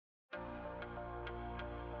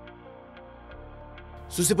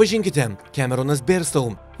Susipažinkite, Cameronas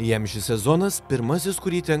Bairstow. Jam šis sezonas pirmasis,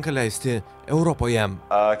 kurį tenka leisti Europoje.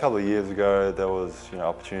 A couple of years ago there was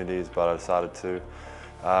opportunities, but I decided to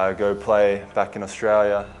go play back in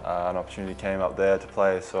Australia. An opportunity came up there to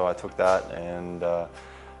play, so I took that, and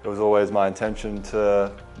it was always my intention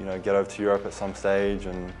to get over to Europe at some stage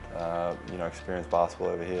and experience basketball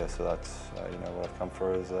over here. So that's what I've come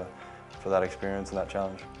for is for that experience and that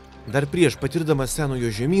challenge. Dar prieš patirdamas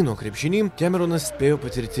senojo žemyno krepšinį, Cameronas spėjo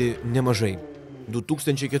patirti nemažai.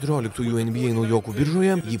 2014 NBA naujokų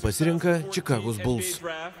biržoje jį pasirenka Chicago's Bulls.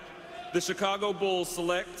 The Chicago Bulls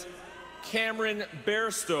select Cameron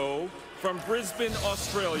Bairstow from Brisbane,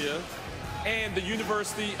 Australia, and the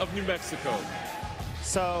University of New Mexico.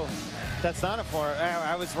 So that's not a four.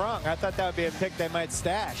 I was wrong. I thought that would be a pick they might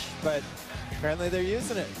stash, but apparently they're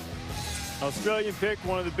using it. Australian pick,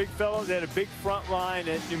 one of the big fellows. They had a big front line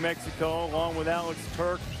at New Mexico, along with Alex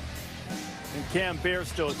Turk and Cam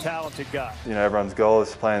Bairstow, a talented guy. Everyone's goal is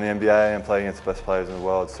to play in the NBA and play against the best players in the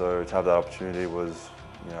world. So to have that opportunity was,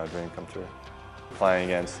 a dream come true. Playing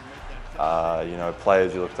against,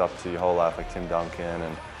 players you looked up to your whole life, like Tim Duncan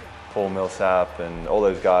and Paul Millsap, and all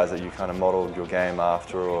those guys that you kind of modeled your game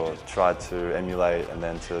after or tried to emulate, and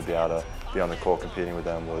then to be able to be on the court competing with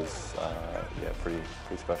them was, pretty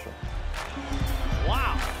special.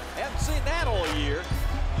 Wow, haven't seen that all year.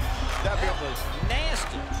 That was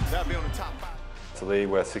nasty. That'd be on the top five. It's a league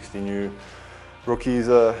where 60 new rookies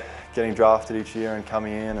are getting drafted each year and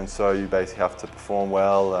coming in, and so you basically have to perform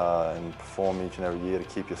well and perform each and every year to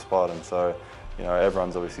keep your spot. And so,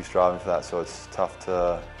 everyone's obviously striving for that. So it's tough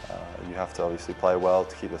to, you have to obviously play well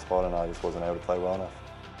to keep the spot, and I just wasn't able to play well enough.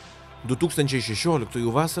 2016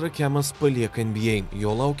 vasarą Camas palieka NBA.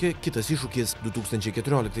 Jo laukia kitas iššūkis.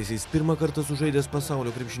 2014-aisiais pirmą kartą sužaidęs pasaulio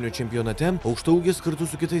krepšinio čempionate, aukštaūgis kartu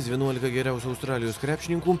su kitais 11 geriausių Australijos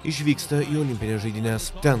krepšininkų išvyksta į olimpines žaidynes.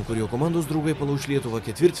 Ten, kur jo komandos draugai palauš Lietuvą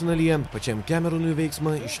ketvirtfinalyje, pačiam Cameronui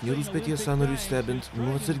veiksmą išnirus peties sąnariui stebint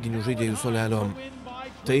nuo atsarginių žaidėjų suolelio.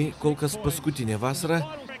 Tai kol kas paskutinė vasara,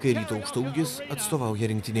 kai ryto aukštaūgis atstovauja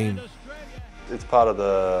rinktiniai. It's part of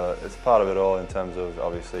it all in terms of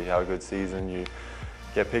obviously you have a good season, you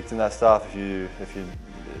get picked in that stuff if you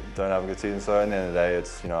don't have a good season. So at the end of the day,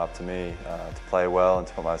 it's up to me to play well and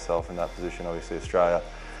to put myself in that position. Obviously Australia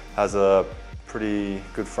has a pretty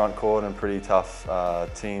good front court and pretty tough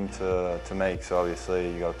team to make. So obviously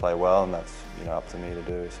you got to play well, and that's up to me to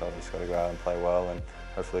do. So I've just got to go out and play well and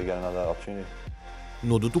hopefully get another opportunity.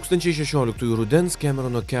 Nuo 2016 rudens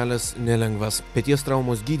Camerono kelias nelengvas. Peties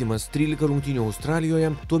traumos gydymas 13 rungtynių Australijoje,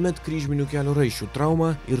 tuomet kryžminių kelio raiščių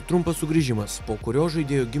trauma ir trumpas sugrįžimas, po kurio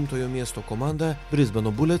žaidėjo gimtojo miesto komanda Brisbane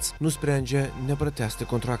Bullets nusprendžia nepratęsti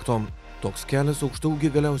kontrakto. Toks kelias aukštaūgį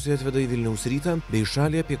galiausiai atveda į Vilniaus Rytą, bei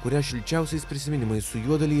šalį, apie kurią šilčiausiais prisiminimais su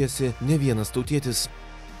juo dalijasi ne vienas tautietis.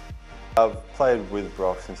 I've played with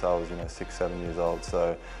Brock since I was 6-7 years old,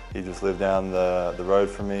 so he just lived down the road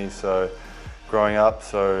from me. So growing up,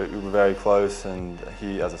 so we were very close, and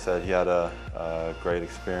he, as I said, he had a great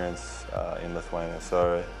experience in Lithuania.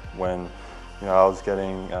 So when I was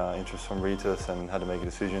getting interest from Rytas and had to make a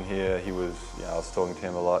decision here, he was, I was talking to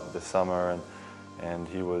him a lot this summer, and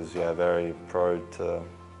he was very pro to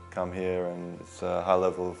come here, and it's a high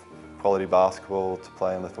level of quality basketball to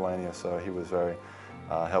play in Lithuania, so he was very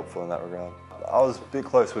helpful in that regard. I was a bit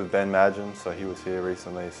close with Ben Madgen, so he was here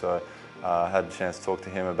recently, so I had a chance to talk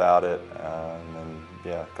to him about it,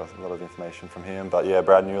 and got a lot of information from him. But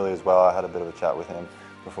Brad Newley as well, I had a bit of a chat with him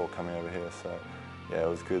before coming over here, so it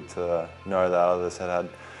was good to know that others had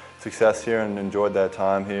success here and enjoyed their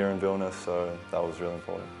time here in Vilnius, so that was really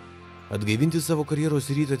important. Atgaivinti savo karjeros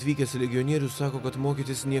į Rytą atvykęs legionierius sako, kad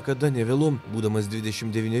mokytis niekada nevėlu. Būdamas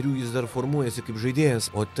 29, jis dar formuojasi kaip žaidėjas,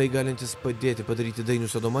 o tai galintis padėti padaryti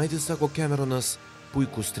Dainius Adomaitis, sako Cameronas,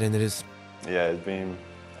 puikus treneris. It's been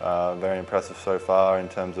very impressive so far in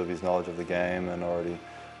terms of his knowledge of the game, and already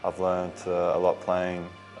I've learned a lot playing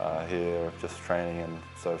here, just training and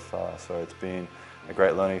so far. So it's been a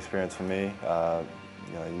great learning experience for me.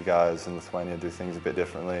 You guys in Lithuania do things a bit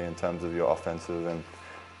differently in terms of your offensive and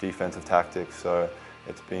defensive tactics. So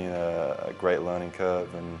it's been a great learning curve,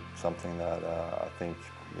 and something that I think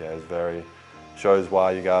is shows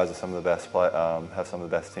why you guys are some of the best have some of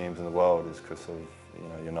the best teams in the world, is because of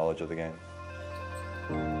your knowledge of the game.